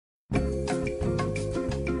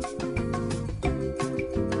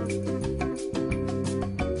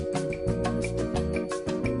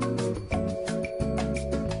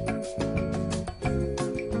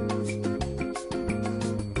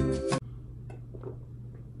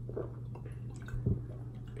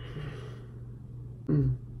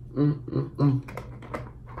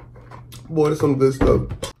Boy, that's some good stuff.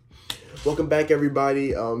 Welcome back,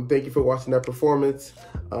 everybody. Thank you for watching that performance.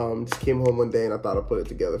 Just came home one day and I thought I'd put it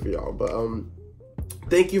together for y'all. But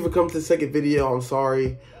thank you for coming to the second video. I'm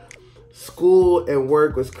sorry. School and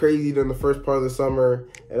work was crazy during the first part of the summer,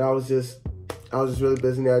 and I was just really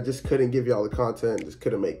busy. I just couldn't give y'all the content. Just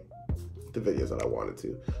couldn't make the videos that I wanted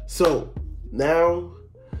to. So now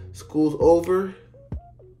school's over.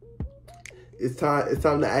 It's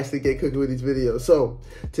time to actually get cooking with these videos. So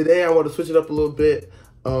today I want to switch it up a little bit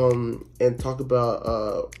and talk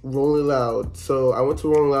about Rolling Loud. So I went to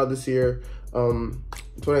Rolling Loud this year,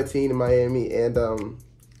 2019 in Miami, and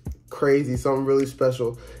crazy, something really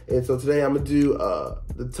special. And so today I'm gonna do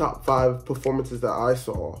the top 5 performances that I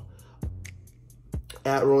saw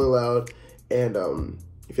at Rolling Loud. And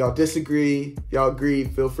if y'all disagree, if y'all agree,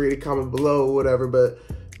 feel free to comment below or whatever. But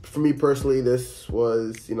for me personally, this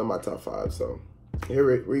was, you know, my top 5. So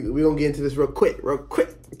here we gonna get into this real quick.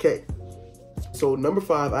 Okay. So number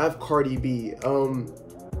 5, I have Cardi B.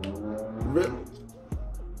 Really?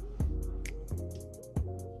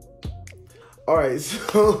 All right.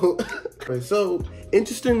 So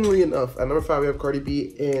interestingly enough, at number 5 we have Cardi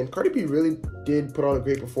B, and Cardi B really did put on a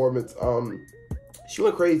great performance. She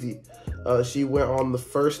went crazy. She went on the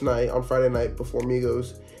first night, on Friday night before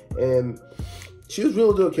Migos, and she was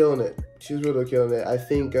really killing it. I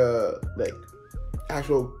think like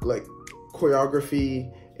actual like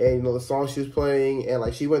choreography and, you know, the songs she was playing, and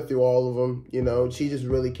like she went through all of them. You know, she just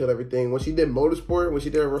really killed everything. When she did Motorsport, when she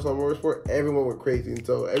did her verse on Motorsport, everyone went crazy, and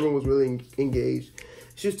so everyone was really engaged.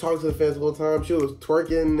 She was talking to the fans the whole time. She was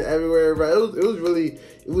twerking everywhere. Right? It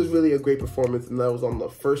was really a great performance, and that was on the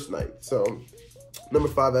first night. So number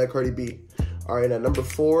 5, I had Cardi B. All right, at number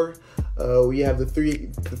 4. We have the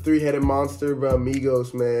three-headed monster, bro,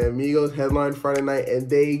 Migos, man. Migos headlined Friday night, and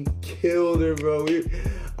they killed it, bro.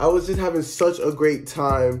 I was just having such a great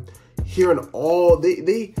time hearing all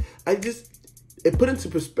it put into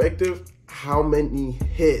perspective how many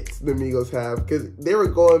hits the Migos have, because they were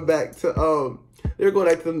going back to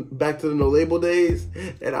back to the No Label days,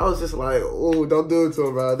 and I was just like, oh, don't do it to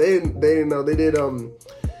them, bro. They didn't know. They did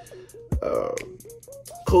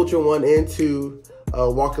Culture 1 and 2.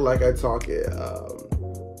 Walking Like I Talk It,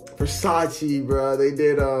 Versace, bro. They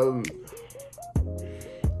did, I'm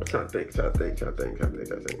trying to think.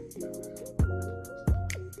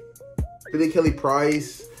 They did Kelly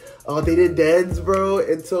Price. They did Deads, bro.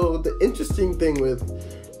 And so the interesting thing with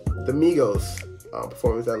the Migos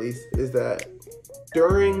performance, at least, is that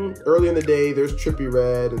early in the day, there's Trippie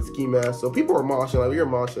Redd and Ski Mask. So people were moshing, like we were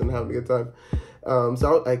moshing and having a good time.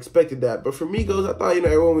 So I expected that, but for Migos, I thought, you know,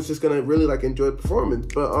 everyone was just gonna really like enjoy the performance.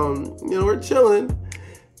 But you know, we're chilling.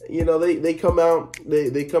 You know, they come out,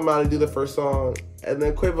 they come out and do the first song, and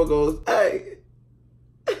then Quavo goes, "Hey,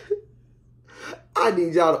 I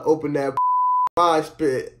need y'all to open that mosh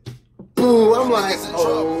pit." Boom! I'm like,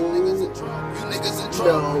 oh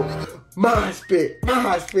no, mosh pit,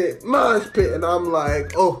 and I'm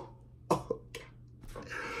like, oh.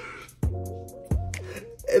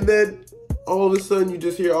 And then all of a sudden, you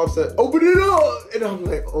just hear Offset, "Open it up!" And I'm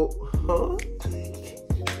like, oh, huh?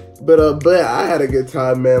 But I had a good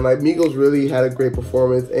time, man. Like, Migos really had a great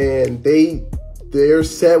performance, and their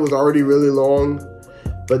set was already really long,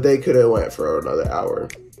 but they could have went for another hour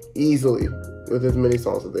easily with as many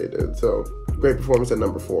songs that they did. So, great performance at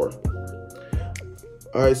number 4.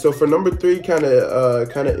 All right, so for number 3, kind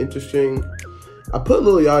of interesting. I put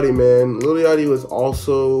Lil Yachty, man. Lil Yachty was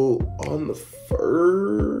also on the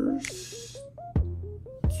first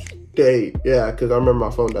day, yeah, because I remember my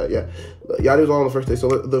phone died. Yeah, Yachty was on the first day. So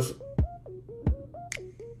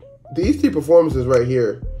these 3 performances right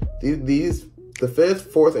here, the 5th,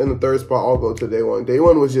 4th, and the 3rd spot all go to day 1. Day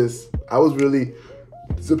 1 was just, I was really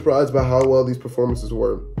surprised by how well these performances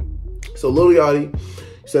were. So Lil Yachty,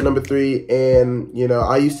 at number 3, and you know,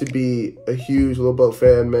 I used to be a huge Lil Boat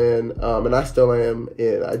fan, man, and I still am,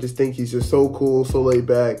 and I just think he's just so cool, so laid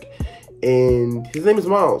back, and his name is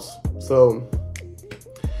Miles. So,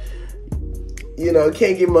 you know,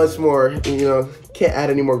 can't get much more, you know, can't add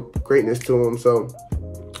any more greatness to him. So,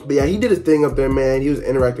 but yeah, he did his thing up there, man. He was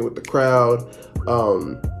interacting with the crowd,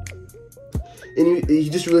 and he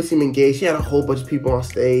just really seemed engaged. He had a whole bunch of people on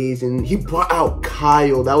stage, and he brought out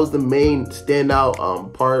Kyle. That was the main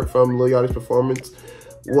standout part from Lil Yachty's performance,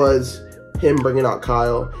 was him bringing out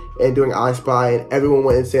Kyle and doing I Spy, and everyone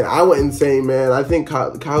went insane. I went insane, man. I think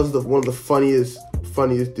Kyle's one of the funniest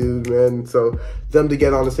dudes, man. So them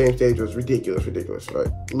together on the same stage was ridiculous, right?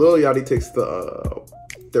 Lil Yachty takes the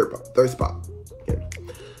third spot. Okay.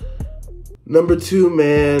 Number 2,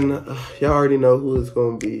 man, y'all already know who it's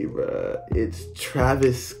gonna be, bruh. It's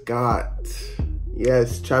Travis Scott.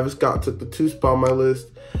 Yes, Travis Scott took the 2 spot on my list.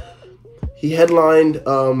 He headlined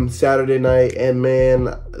Saturday night, and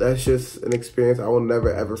man, that's just an experience I will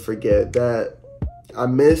never ever forget. That I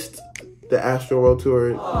missed the Astro World Tour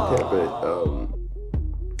in Tampa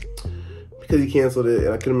because he canceled it,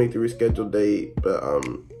 and I couldn't make the rescheduled date. But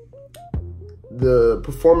the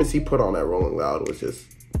performance he put on at Rolling Loud was just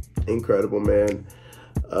incredible, man.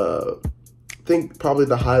 I think probably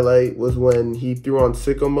the highlight was when he threw on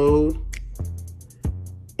Sicko Mode,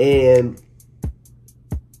 and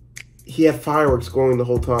he had fireworks going the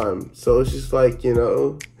whole time. So it's just like, you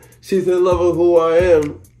know, she's in love with who I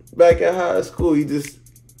am. Back at high school, he just,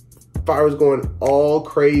 fireworks going all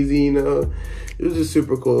crazy, you know. It was just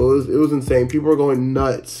super cool. It was insane. People were going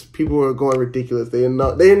couldn't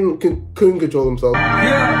control themselves.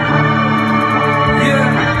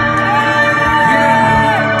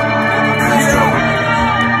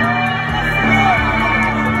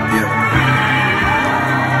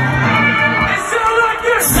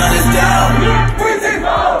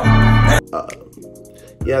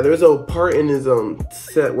 Yeah, there's a part in his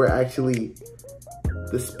set where actually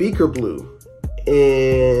the speaker blew,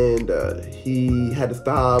 and he had to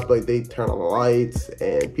stop. Like, they turned on the lights,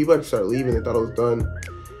 and people actually started leaving. They thought it was done,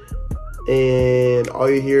 and all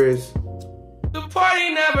you hear is the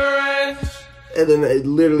party never ends. And then it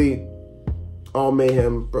literally all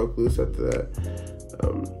mayhem broke loose after that.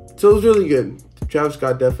 So it was really good. Travis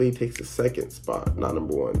Scott definitely takes the 2nd spot, not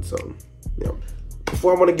number 1. So yeah.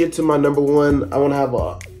 Before I want to get to my number 1, I want to have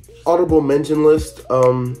a honorable mention list.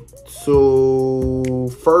 So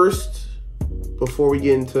first, before we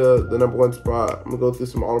get into the number 1 spot, I'm gonna go through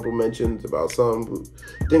some honorable mentions about some who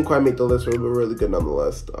didn't quite make the list, but were really good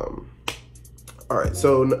nonetheless. All right,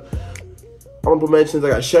 so honorable mentions: I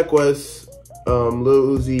got Sheck West,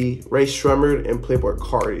 Lil Uzi, Ray Shremmerd, and Playboi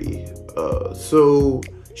Carti. So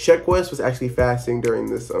Sheck West was actually fasting during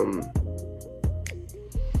this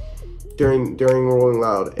during Rolling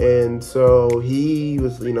Loud, and so he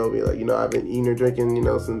was, you know, be like, you know, I've been eating or drinking, you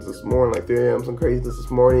know, since this morning, like 3 a.m. some craziness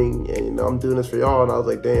this morning, and you know, I'm doing this for y'all. And I was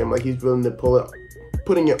like, damn, like, he's willing to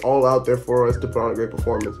putting it all out there for us to put on a great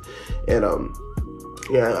performance. And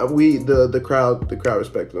yeah, the crowd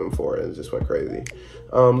respected him for it, and it just went crazy.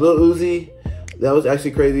 Lil Uzi, that was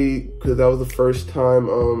actually crazy because that was the first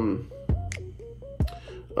time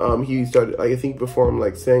he started, like, I think performed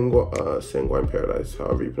like Sanguine Paradise,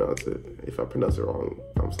 however you pronounce it. If I pronounce it wrong,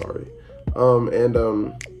 I'm sorry.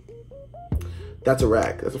 That's a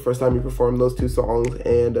rack. That's the first time he performed those 2 songs.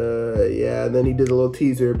 And yeah, and then he did a little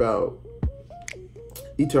teaser about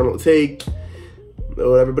Eternal Take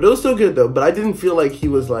or whatever. But it was still good though. But I didn't feel like he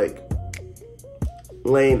was like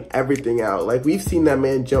laying everything out. Like, we've seen that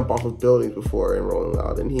man jump off of buildings before in Rolling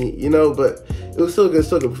Loud, and he, you know, but it was still good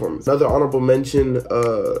performance. Another honorable mention,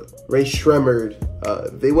 Ray Shremmerd.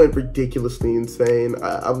 They went ridiculously insane.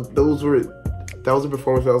 That was a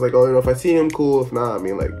performance where I was like, oh, you know, if I see him, cool. If not, I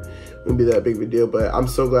mean, like, it wouldn't be that big of a deal. But I'm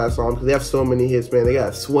so glad I saw him because they have so many hits, man. They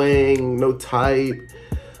got Swang, No Type,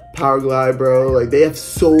 Power Glide, bro. Like, they have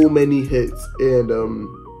so many hits, and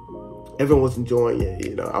everyone was enjoying it,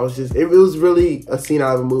 you know. I was just, it was really a scene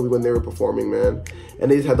out of a movie when they were performing, man.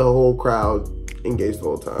 And they just had the whole crowd engaged the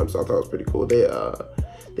whole time, so I thought it was pretty cool. They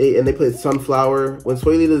played Sunflower. When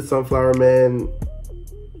Sway Lee did Sunflower, man,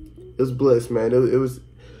 it was bliss, man. It was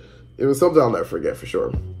something I'll never forget for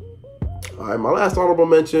sure. All right, my last honorable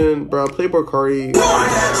mention, bro, Playboi Carti.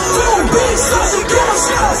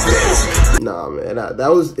 Nah, man,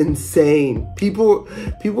 that was insane. People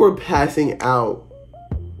were passing out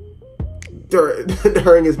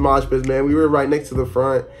during his mosh pits, man. We were right next to the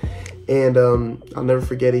front, and I'll never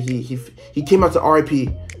forget it. He came out to R.I.P.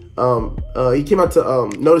 He came out to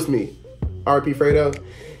Notice Me, R.I.P. Fredo,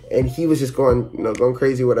 and he was just going, you know, going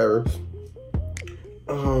crazy, whatever.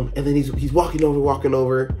 And then he's walking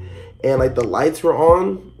over, and like the lights were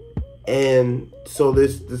on, and so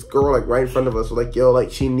this girl like right in front of us was like, yo,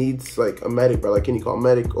 like, she needs like a medic, bro. Like, can you call a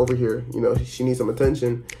medic over here? You know, she needs some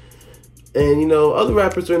attention. And, you know, other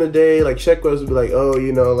rappers during the day, like Sheck West would be like, oh,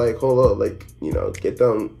 you know, like, hold up, like, you know, get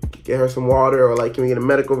her some water, or like, can we get a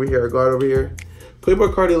medic over here, or guard over here?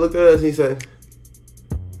 Playboi Carti looked at us and he said,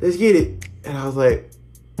 let's get it. And I was like,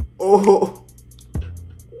 oh.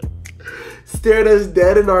 Stared us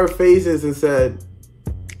dead in our faces and said,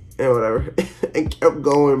 and whatever, and kept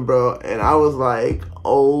going, bro. And I was like,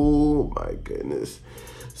 oh my goodness.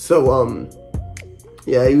 So,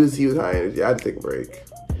 yeah, he was high energy. I had to take a break.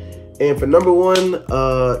 And for number 1,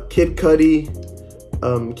 Kid Cudi.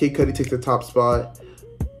 Kid Cudi takes the top spot.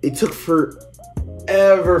 It took forever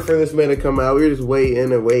forever for this man to come out. We were just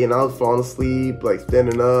waiting and waiting. I was falling asleep, like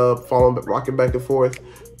standing up, rocking back and forth.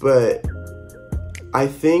 But I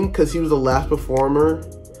think because he was the last performer,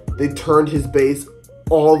 they turned his bass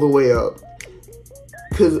all the way up.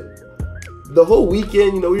 Because the whole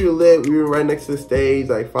weekend, you know, we were lit. We were right next to the stage,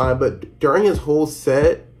 like fine. But during his whole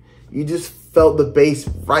set, you just felt the bass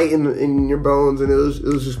right in your bones, and it was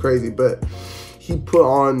just crazy. But he put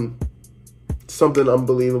on something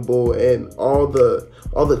unbelievable, and all the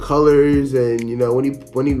colors, and you know, when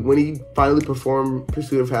he finally performed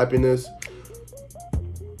 "Pursuit of Happiness,"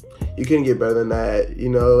 you couldn't get better than that, you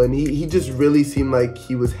know. And he just really seemed like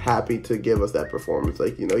he was happy to give us that performance.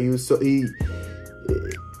 Like, you know, it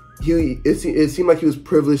seemed like he was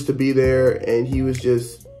privileged to be there, and he was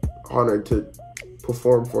just honored to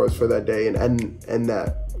perform for us for that day and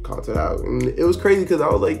that concert out. And it was crazy because I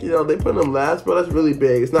was like, you know, they put him last, but that's really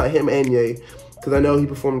big. It's not him and Ye, because I know he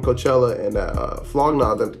performed Coachella and Flog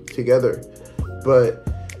Gnaw together, but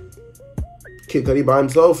Kid Cudi by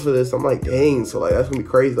himself for this. I'm like, dang, so like that's gonna be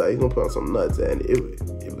crazy. Like, he's gonna put on some nuts, and it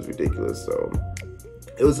was ridiculous. So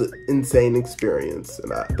it was an insane experience,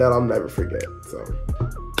 and that I'll never forget. So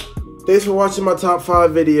thanks for watching my top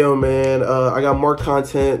 5 video, man. I got more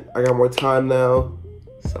content. I got more time now,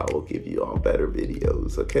 so I will give you all better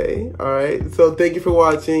videos, okay? All right, so thank you for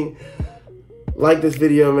watching. Like this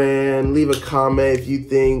video, man. Leave a comment if you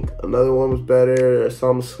think another one was better or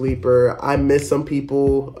some sleeper. I miss some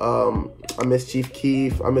people. I miss Chief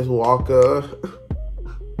Keef. I miss Walker.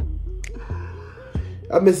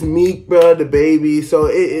 I miss Meek, bro, the baby. So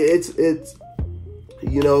it's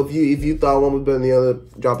you know, if you thought one was better than the other,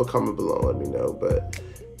 drop a comment below. Let me know. But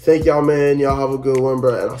thank y'all, man. Y'all have a good one,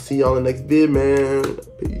 bro. And I'll see y'all in the next vid, man.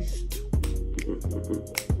 Peace.